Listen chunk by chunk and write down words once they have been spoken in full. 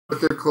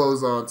with their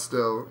clothes on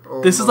still.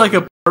 Oh, this is like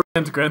a poor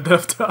man's Grand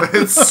Theft Auto.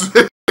 It's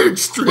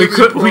extremely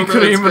we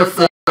couldn't even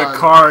afford a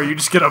car. You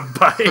just get a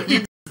bike.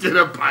 You get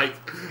a bike.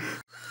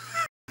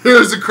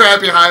 Here's a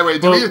crappy highway.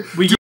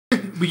 We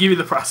give you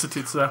the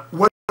prostitutes though.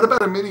 What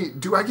about a mini?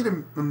 Do I get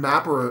a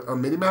map or a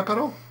mini map at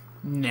all?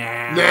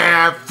 Nah.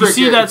 Nah. You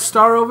see that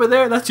star over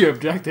there? That's your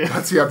objective.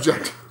 That's the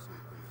objective.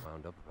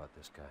 Wound up about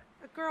this guy.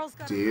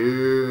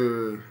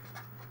 Dude.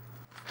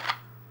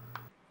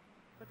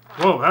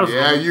 Whoa, that was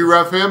you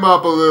rough him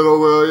up a little,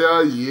 will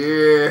ya?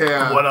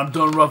 Yeah. When I'm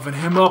done roughing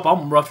him up,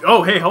 I'm rough.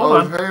 Oh, hey, hold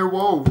on. Hey,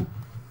 whoa.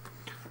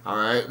 All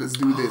right, let's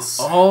do this.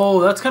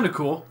 Oh, that's kind of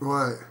cool.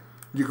 What?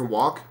 You can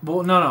walk?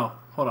 Well, no.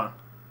 Hold on.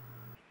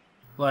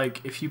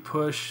 Like, if you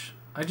push...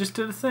 I just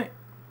did a thing.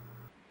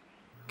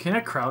 Can I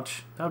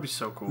crouch? That would be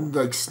so cool.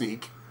 Like,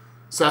 sneak.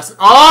 Assassin.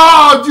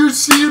 Oh, do you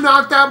see you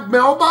knocked that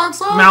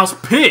mailbox off? Mouse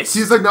pissed.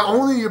 He's like, not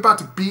only are you about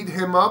to beat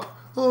him up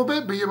a little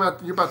bit, but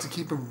you're about to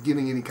keep him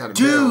getting any kind of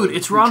mail. Dude,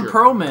 it's Ron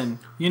Perlman.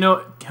 You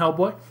know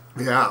Hellboy?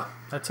 Yeah.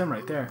 That's him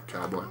right there.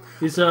 Cowboy.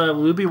 Is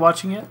Luby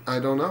watching it? I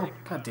don't know.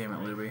 God damn it,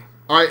 Luby.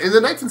 All right, in the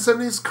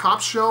 1970s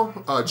cop show,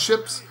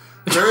 Chips,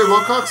 Barry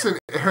Wilcox and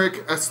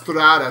Eric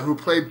Estrada, who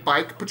played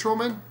bike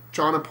patrolmen,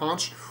 John and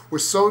Ponch, were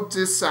so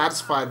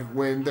dissatisfied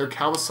when their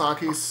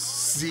Kawasaki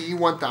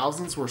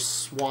Z1000s were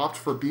swapped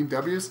for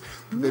BMWs.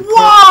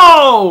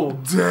 Whoa!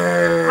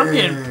 Dang! I'm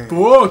getting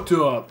fucked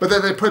up. But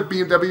then they put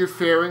BMW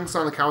fairings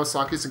on the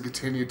Kawasaki's and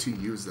continued to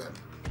use them.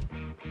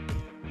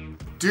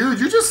 Dude,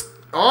 you just...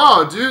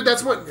 Oh, dude,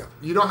 that's what...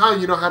 You know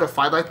how to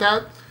fight like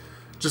that?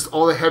 Just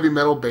all the heavy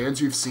metal bands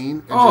you've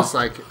seen and just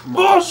like...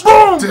 Boom!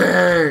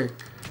 Dang!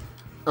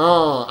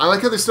 Oh, I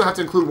like how they still have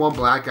to include one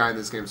black guy in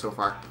this game so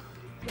far.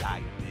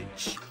 Black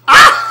bitch.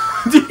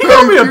 Did you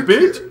call me a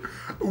bitch?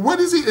 What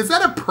is he? Is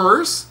that a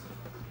purse?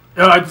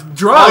 It's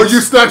drugs. Oh, you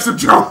stacked some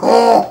drugs.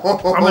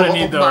 Oh, I'm gonna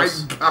need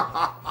those. My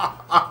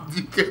God.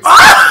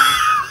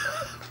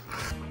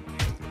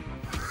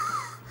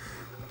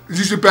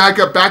 You should back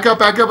up,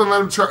 and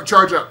let him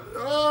charge up.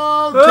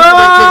 Oh,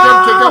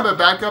 kick him, and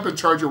back up and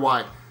charge your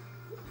Y.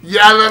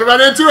 Yeah, let him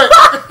run into it.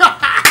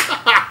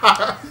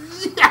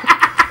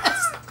 Yes!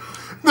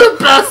 The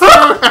best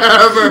move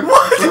ever.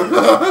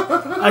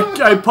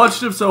 I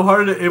punched him so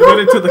hard it went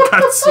into the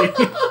cutscene.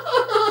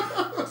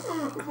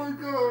 Oh my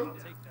God.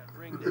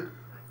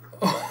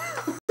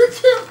 I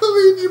can't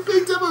believe you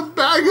picked up a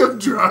bag of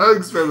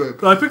drugs from him.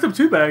 I picked up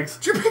 2 bags.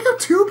 Did you pick up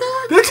 2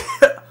 bags?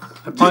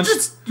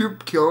 Did you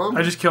kill him?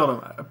 I just killed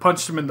him. I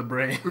punched him in the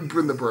brain.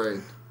 In the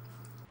brain.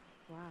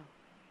 Wow.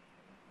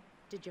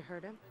 Did you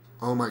hurt him?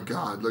 Oh my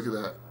God, look at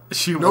that.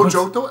 No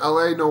joke though,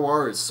 LA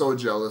Noir is so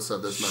jealous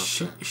of this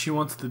mouse. She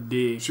wants the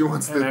D. She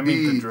wants the D. And I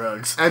mean the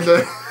drugs. And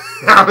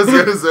I was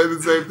going to say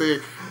the same thing.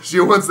 She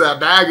wants that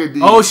bag of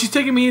D. Oh, she's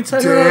taking me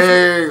inside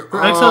her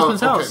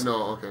ex-husband's house.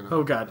 No.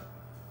 Oh God.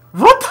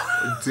 What?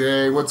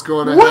 Dang, what's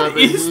going to what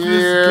happen is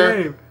here?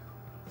 This game?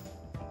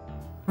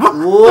 What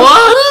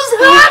is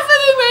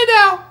happening right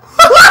now?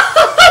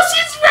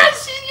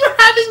 You're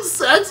having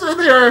sex with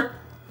her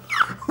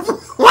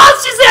while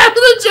she's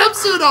having a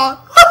jumpsuit on.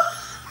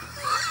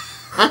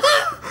 She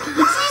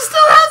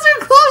still has her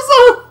clothes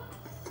on.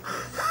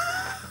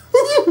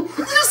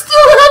 You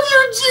still have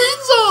your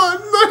jeans on.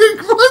 Like,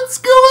 what's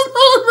going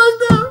on right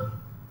now?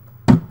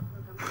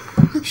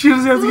 She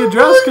doesn't have to get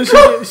dressed because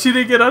she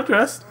didn't get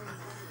undressed.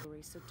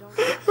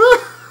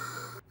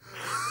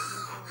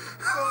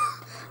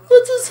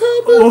 What just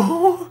happened?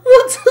 Oh.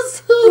 What just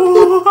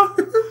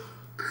happened? Oh.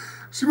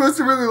 She must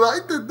have really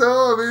liked it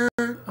though,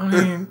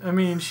 man. I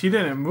mean, she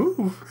didn't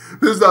move.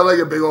 There's not like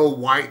a big old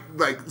white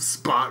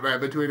spot right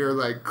between her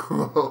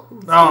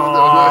clothes.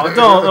 Oh,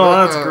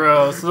 that's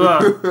gross.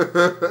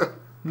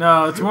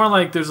 No, it's more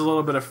like there's a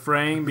little bit of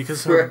fraying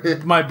because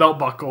of my belt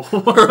buckle.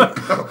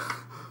 Oh,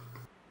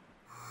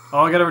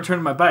 I gotta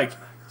return my bike.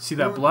 See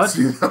that blood?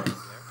 See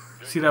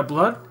that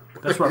blood?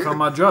 That's where I found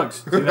my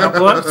drugs. See that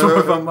blood? That's where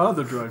I found my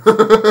other drugs.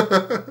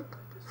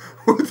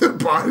 Where'd the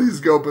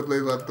bodies go, but they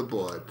left the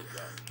blood?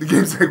 The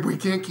game's like, we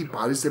can't keep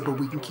bodies there, but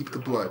we can keep the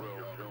blood.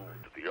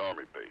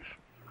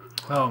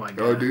 Oh my God.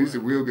 Oh, dude, he's a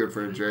real good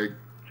friend, Jake.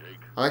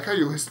 I like how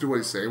you listen to what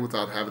he's saying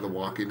without having the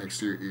walkie next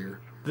to your ear.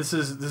 This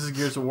is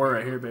Gears of War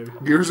right here, baby.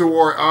 Gears of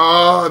War.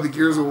 Ah, the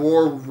Gears of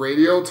War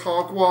radio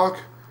talk walk.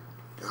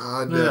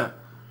 God. Yeah.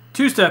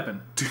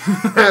 Two-stepping.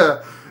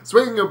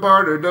 Swinging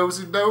apart or do.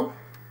 Did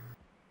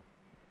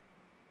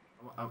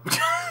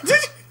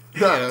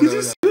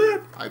you see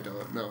that? I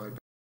don't know.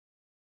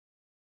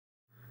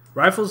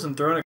 Rifles and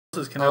throwing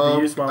explosives cannot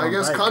be used while on I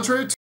guess bike.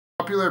 contrary to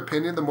popular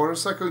opinion, the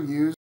motorcycle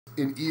used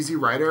in Easy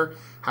Rider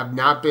have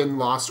not been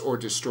lost or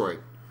destroyed.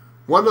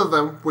 One of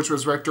them, which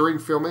was wrecked during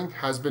filming,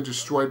 has been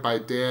destroyed by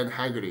Dan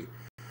Haggerty,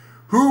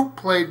 who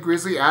played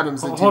Grizzly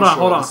Adams in Hold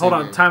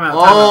on. Time out.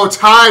 Oh,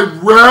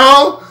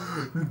 Tyrell!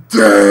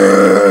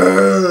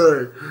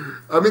 Dang!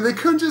 I mean, they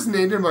couldn't just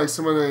name him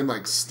someone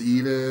named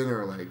Steven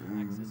or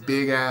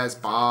Big Ass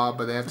Bob,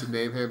 but they have to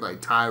name him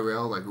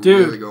Tyrell.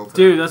 Really go for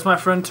dude, that's my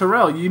friend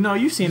Tyrell.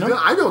 You've seen him.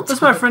 I know.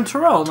 That's my friend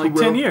Tyrell in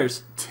 10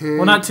 years.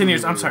 Well, not 10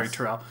 years. I'm sorry,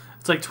 Tyrell.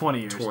 It's like 20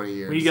 years. 20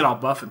 years. When you get all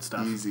buff and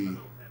stuff. Easy.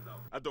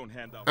 I don't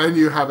hand out. And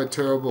you have a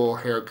terrible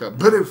haircut,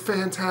 but a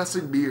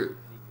fantastic beard.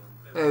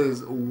 That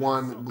is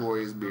one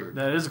glorious beard.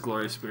 That is a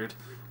glorious beard.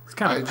 It's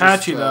kind I of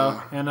patchy just,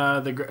 though,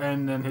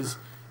 and then his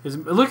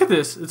look at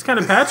this. It's kind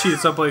of patchy in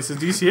some places.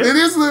 Do you see it? It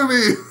is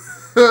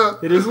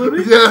Luby. It is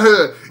Luby?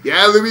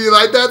 Yeah, Luby, you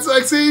like that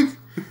sex scene?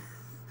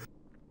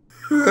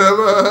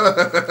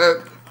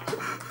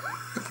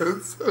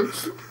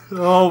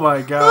 Oh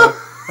my god.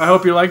 I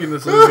hope you're liking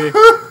this, Luby.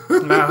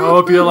 I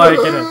hope you're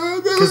liking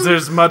it. Because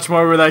there's much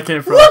more where that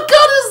came from. What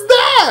gun is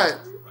that?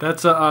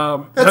 That's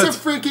a That's a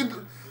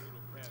freaking.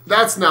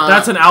 That's not.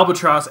 That's an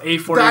Albatross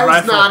A40 That is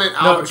rifle. not an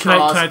No, can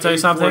Albatross I tell you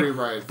A40 something?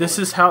 rifle. This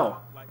is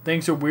hell.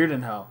 Things are weird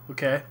in hell.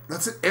 Okay.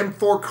 That's an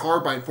M4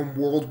 carbine from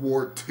World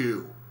War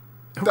II.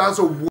 That was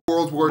a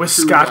World War II With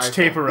Scotch rifle.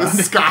 tape around With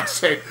it. Scotch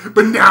tape.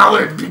 But now,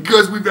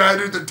 because we've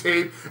added the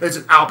tape, it's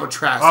an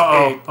Albatross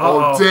 8.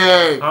 Oh,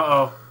 dang.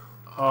 Uh-oh.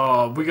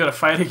 Oh, we gotta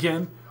fight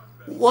again?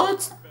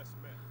 What?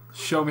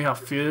 Show me how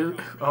feel.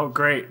 Oh,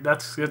 great.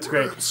 That's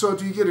great. So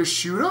do you get a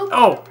shoot up?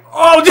 Oh,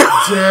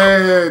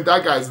 Dang,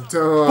 that guy's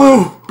done.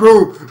 Boom.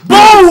 Boom.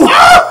 boom!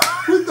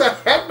 With the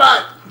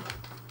headbutt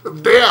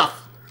of death.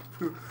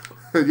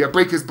 Yeah,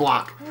 break his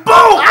block. Boom!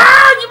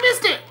 Ah, you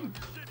missed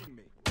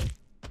it.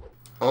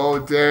 Oh,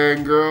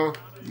 dang, girl.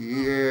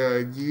 Yeah,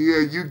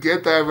 you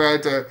get that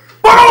right there.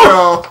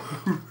 Girl.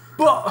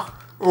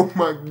 Oh,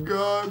 my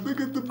God. Look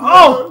at the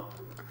blood.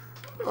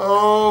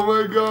 Oh,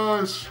 my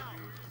gosh.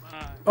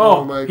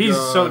 Oh, my he's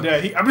God. so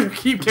dead. I'm gonna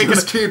keep taking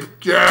Just it.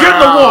 keep. Yeah. Get in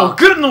the wall!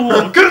 Get in the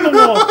wall! Get in the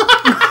wall!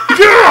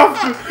 Get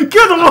off!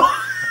 Get in the wall!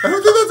 I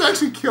don't think that's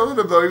actually killing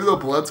him, though, even though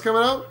blood's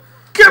coming out.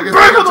 Get Like, I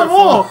back think on it's the a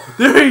wall!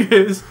 full- There he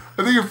is.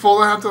 I think you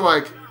fully have to,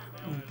 like,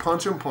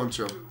 punch him.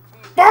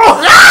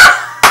 Oh!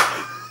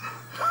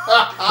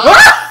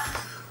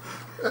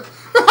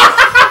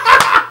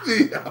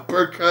 The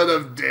uppercut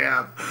of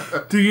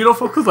death. Dude, you don't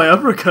fuck with my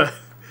uppercut.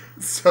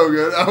 So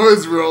good. I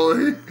was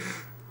rolling.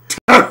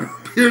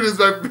 Beard is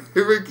my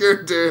favorite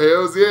character.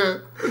 Hells yeah.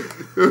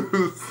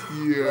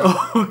 Yeah.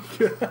 Oh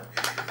my god.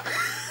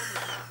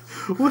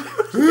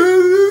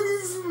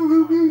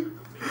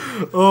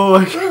 Oh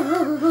my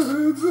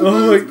god.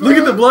 Oh my. Look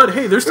at the blood.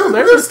 Hey, they're still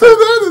there. They're still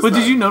there. But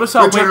did you notice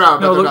how? Wait, turn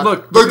around. No, turn look, around.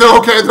 look. Look, they're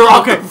okay. They're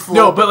off Okay, the floor.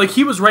 no, but like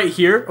he was right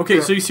here. Okay,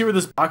 Yeah. so you see where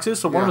this box is?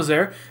 So one Yeah. was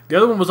there. The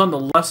other one was on the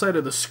left side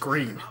of the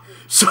screen.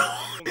 So.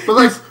 But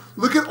like,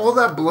 look at all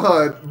that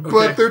blood. But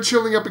Okay. they're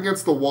chilling up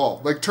against the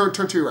wall. Like, turn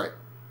to your right.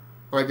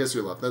 Or I guess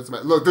your left. That's my.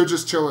 Look, they're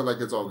just chilling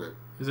like it's all good.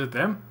 Is it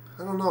them?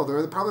 I don't know.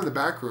 They're probably in the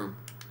back room.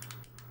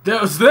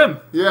 That was them.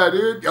 Yeah,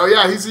 dude. Oh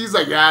yeah, he's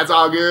like, yeah, it's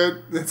all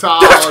good. It's all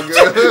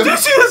good. Did you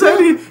see his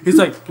head? He's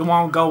like, you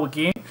want to go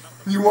again?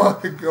 You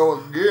want to go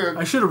again?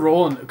 I should have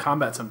rolled in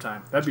combat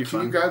sometime. That'd be Can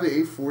you fun. grab the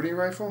 840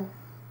 rifle?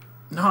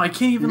 No, I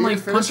can't You even need like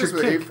to finish punch or this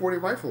with kick. 840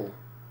 rifle.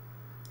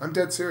 I'm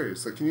dead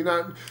serious. Like, can you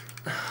not?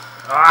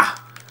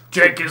 Ah,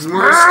 Jake is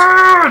Worst.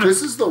 mad.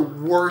 This is the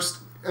worst.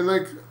 And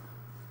like,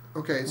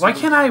 okay. So Why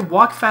can't I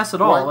walk fast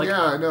at all? Why, Like,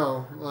 yeah, I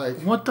know. Like,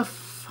 what the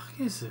fuck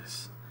is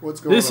this? what's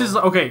going on? This is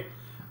okay.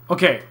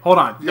 Okay, hold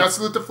on. You gotta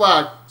salute the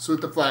flag. Salute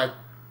the flag.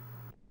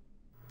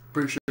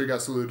 Pretty sure you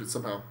got saluted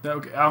somehow.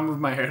 Okay, I'll move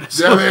my hair.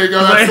 Yeah, there you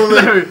go. That's,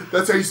 There- salute.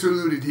 That's how you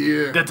saluted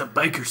here. That's a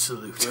biker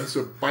salute. That's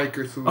a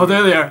biker salute. Oh,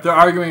 there they are. They're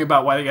arguing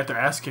about why they got their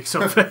ass kicked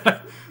so bad.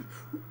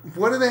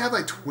 What do they have,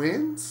 like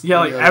twins? Yeah,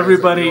 like it's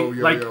everybody, yo,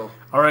 yo, like, yo.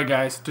 all right,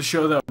 guys, to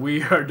show that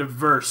we are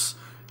diverse,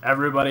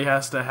 everybody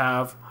has to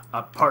have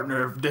a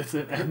partner of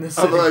different Of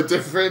ethnicity. a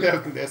different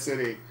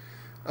ethnicity.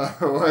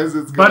 Otherwise,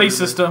 it's Buddy gonna be-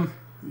 system.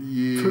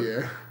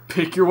 Yeah.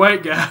 Pick your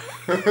white guy.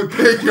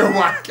 Pick your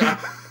white guy.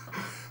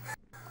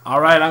 All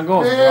right, I'm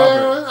going. Yeah,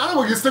 Robert. I don't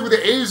want you to stick with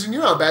the Asian. You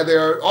know how bad they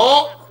are.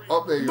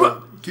 Oh, there you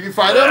go. Can you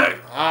fight him?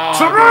 Oh,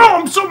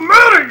 Tyrell, I'm so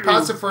mad at you.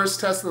 pass the first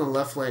test in the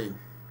left lane.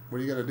 What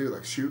are you gonna do?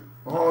 Like shoot?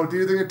 Oh,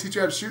 dude, they're gonna teach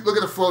you how to shoot. Look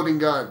at the floating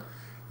gun.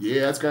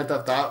 Yeah, that's Grand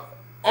Theft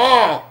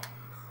Auto.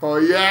 Oh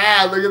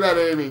yeah, look at that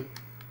aiming.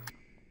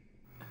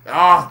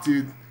 Oh,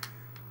 dude.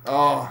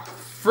 Oh,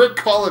 frick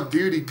Call of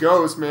Duty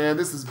Ghost, man.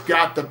 This has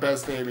got the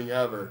best aiming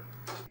ever.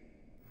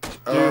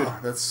 Oh,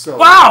 that's so.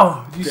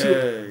 Wow! Did you see Dang.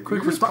 it?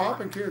 Quick You're just response.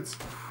 popping kids.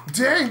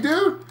 Dang,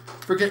 dude.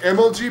 Freaking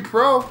MLG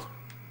Pro.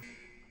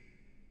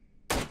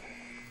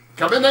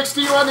 Coming next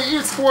to you on the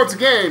esports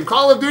game,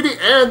 Call of Duty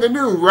and the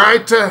new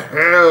Right to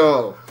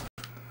Hell.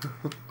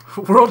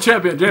 World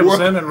champion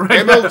Jameson and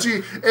right now-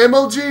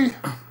 MLG.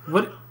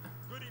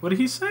 What did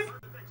he say?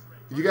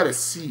 You got a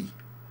C.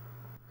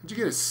 How'd you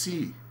get a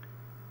C?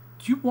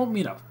 Do you want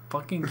me to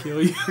fucking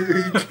kill you?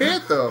 You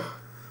can't though.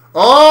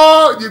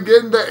 Oh, you're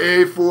getting the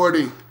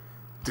A40.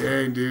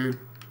 Dang, dude.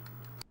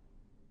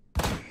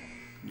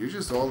 You're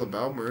just all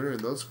about murdering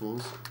those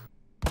fools.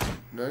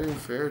 Not even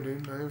fair,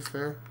 dude. Not even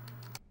fair.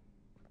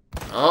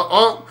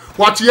 Oh,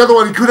 watch the other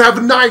one. He could have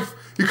a knife.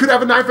 He could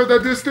have a knife at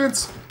that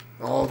distance.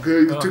 Oh,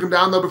 good. You took him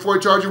down, though, before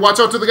he charged you. Watch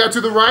out to the guy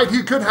to the right.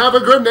 He could have a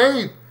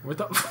grenade. What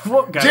the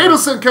what guy?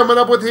 Jameson coming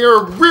up with here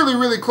a really,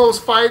 really close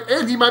fight,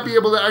 and he might be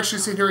able to actually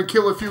sit here and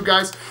kill a few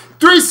guys.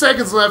 3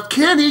 seconds left.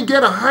 Can he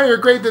get a higher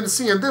grade than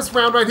C in this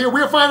round right here?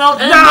 We'll find out.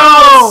 And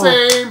No!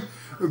 Same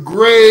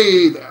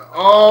grade.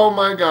 Oh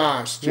my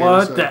gosh. Jameson.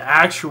 What the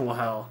actual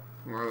hell?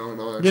 I don't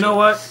know. You know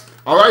what?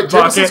 All right,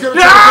 Jameson's going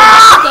to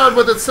Ah! take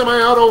with a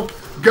semi-auto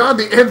gun,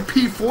 the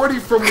MP40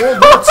 from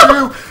World War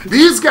II.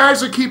 These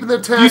guys are keeping their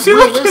tag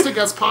realistic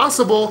as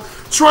possible,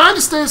 trying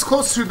to stay as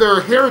close to their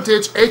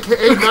heritage,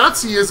 a.k.a.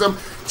 Nazism,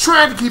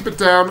 trying to keep it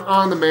down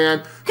on the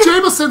man.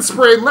 Jameson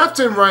spraying left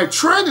and right,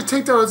 trying to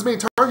take down as many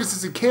targets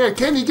as he can.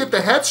 Can he get the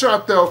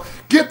headshot, though?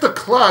 Get the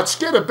clutch,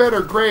 get a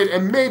better grade,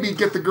 and maybe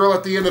get the girl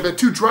at the end of it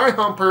to dry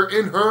hump her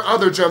in her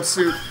other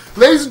jumpsuit.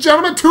 Ladies and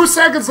gentlemen, 2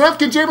 seconds left.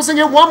 Can Jameson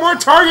get one more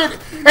target?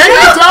 And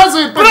he does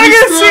it, but he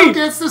still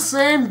gets the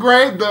same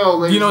grade,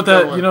 though. You know what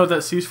that? You know what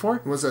that C's for?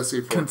 What's that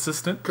C for?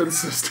 Consistent.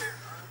 Consistent.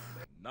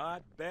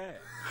 Not bad.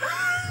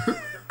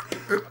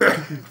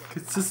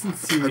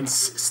 Consistency.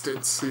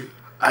 Consistency.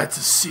 It's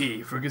a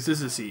C for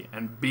consistency,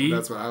 and B.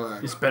 That's what I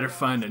like. Is better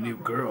find a new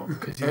girl.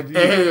 And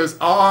A is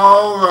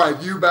all right.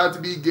 You about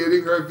to be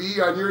getting her V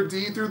on your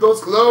D through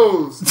those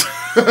clothes.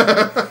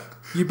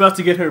 You about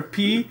to get her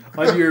P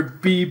on your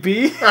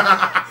BB?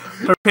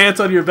 Her pants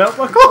on your belt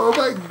buckle? Oh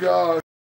my gosh.